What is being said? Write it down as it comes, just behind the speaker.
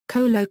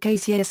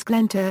Colocasia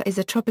esculenta is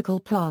a tropical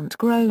plant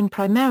grown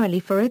primarily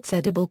for its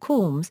edible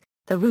corms,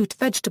 the root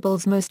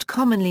vegetables most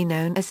commonly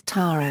known as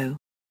taro.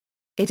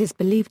 It is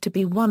believed to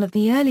be one of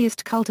the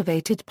earliest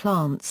cultivated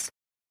plants.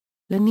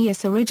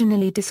 Linnaeus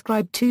originally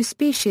described two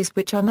species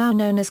which are now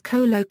known as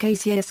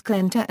Colocasia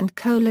esculenta and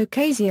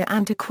Colocasia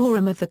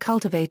antiquorum of the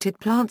cultivated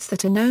plants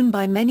that are known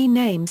by many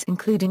names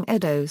including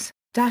eddoes,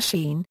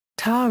 dasheen,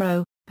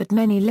 taro, but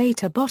many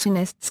later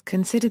botanists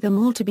consider them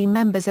all to be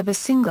members of a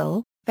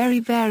single,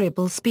 very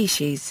variable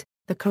species,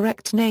 the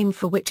correct name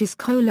for which is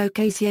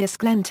Colocasia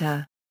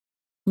esculenta.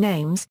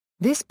 Names: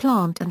 this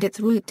plant and its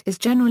root is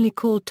generally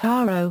called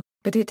taro,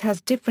 but it has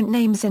different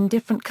names in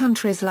different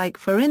countries, like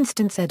for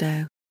instance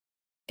eddoe.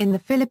 In the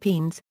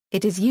Philippines,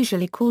 it is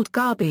usually called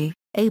gabi,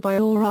 abi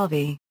or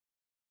avi.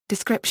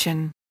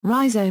 Description: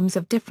 rhizomes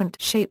of different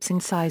shapes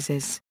and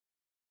sizes.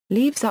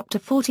 Leaves up to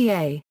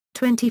 40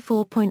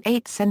 (24.8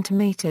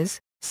 cm),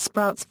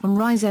 sprouts from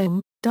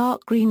rhizome,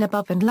 dark green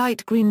above and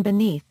light green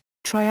beneath,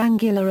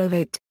 triangular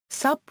ovate,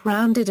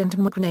 sub-rounded and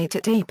marginate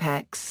at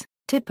apex,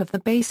 tip of the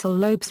basal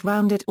lobes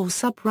rounded or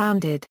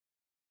sub-rounded.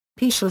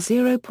 Petiole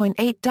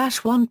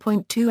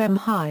 0.8-1.2 m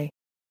high.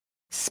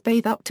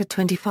 Spathe up to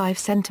 25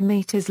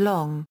 cm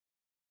long.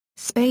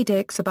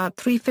 Spadix about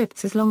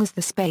 3/5 as long as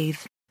the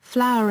spathe,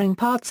 flowering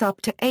parts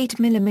up to 8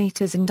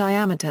 mm in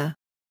diameter.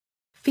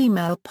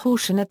 Female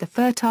portion at the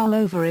fertile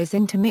ovaries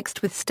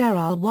intermixed with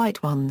sterile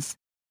white ones.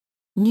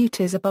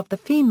 Neuters above the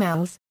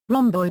females,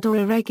 rhomboid or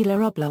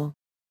irregular oblong.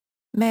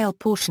 Male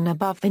portion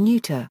above the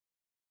neuter.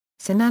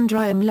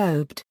 Synandrium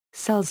lobed,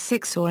 cells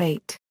 6 or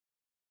 8.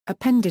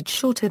 Appendage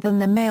shorter than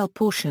the male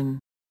portion.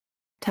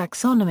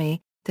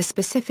 Taxonomy: the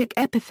specific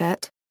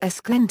epithet,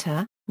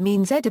 esculenta,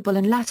 means edible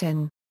in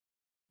Latin.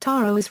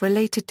 Taro is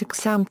related to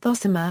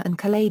Xanthosoma and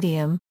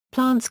Caladium,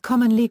 plants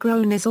commonly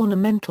grown as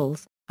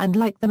ornamentals, and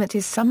like them it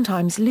is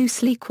sometimes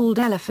loosely called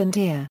elephant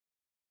ear.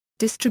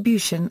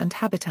 Distribution and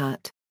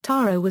habitat: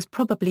 taro was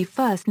probably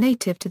first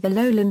native to the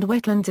lowland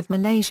wetlands of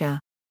Malaysia.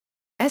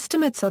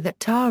 Estimates are that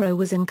taro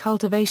was in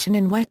cultivation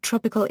in wet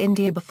tropical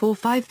India before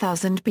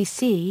 5000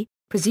 BC,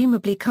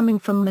 presumably coming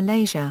from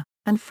Malaysia,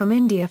 and from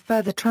India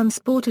further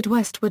transported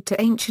westward to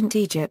ancient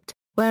Egypt,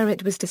 where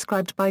it was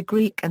described by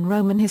Greek and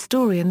Roman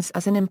historians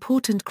as an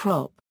important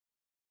crop.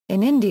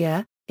 In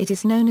India, it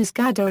is known as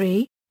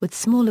gadari, with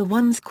smaller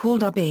ones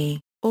called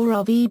ubi, or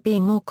rv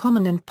being more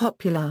common and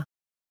popular.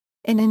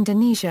 In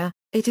Indonesia,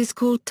 it is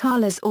called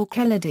talas or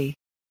keladi.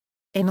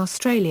 In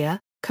Australia,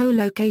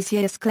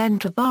 Colocasia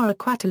esculenta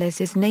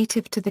variequatalis is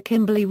native to the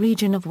Kimberley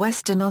region of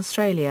Western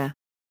Australia.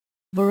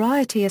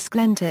 Variety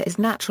esculenta is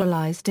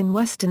naturalised in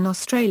Western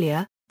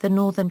Australia, the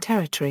Northern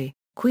Territory,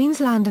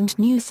 Queensland and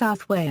New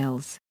South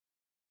Wales.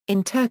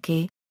 In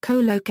Turkey,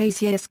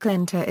 Colocasia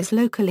esculenta is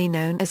locally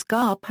known as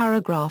Gar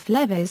paragraph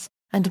levis,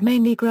 and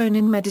mainly grown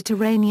in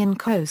Mediterranean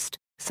coast,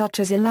 such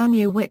as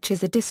Alanya, which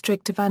is a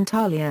district of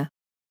Antalya.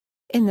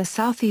 In the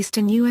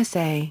southeastern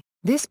USA,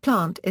 this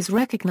plant is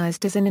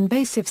recognized as an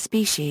invasive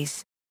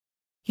species.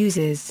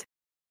 Uses: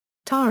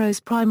 taro's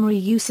primary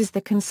use is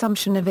the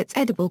consumption of its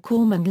edible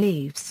corm and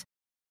leaves.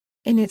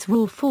 In its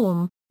raw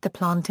form, the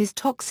plant is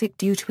toxic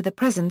due to the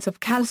presence of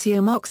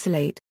calcium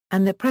oxalate,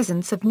 and the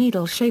presence of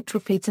needle-shaped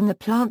raphides in the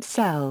plant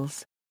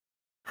cells.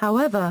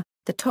 However,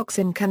 the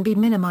toxin can be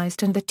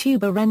minimized and the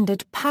tuber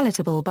rendered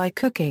palatable by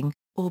cooking,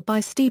 or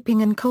by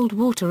steeping in cold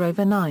water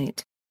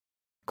overnight.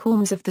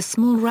 Corms of the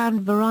small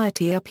round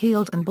variety are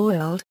peeled and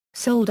boiled,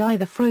 sold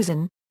either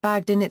frozen,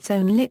 bagged in its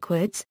own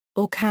liquids,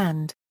 or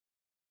canned.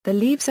 The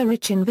leaves are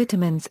rich in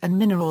vitamins and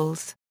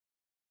minerals.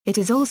 It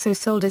is also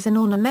sold as an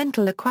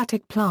ornamental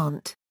aquatic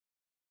plant.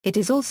 It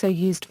is also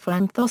used for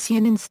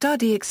anthocyanin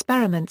study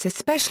experiments,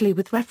 especially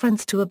with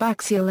reference to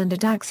abaxial and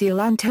adaxial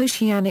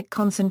anthocyanic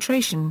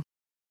concentration.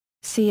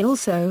 See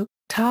also,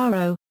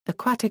 taro,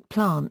 aquatic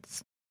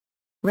plants.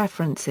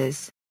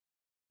 References.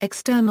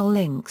 External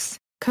links: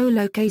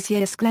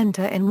 Colocasia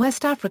esculenta in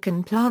West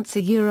African plants,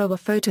 a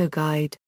photo guide.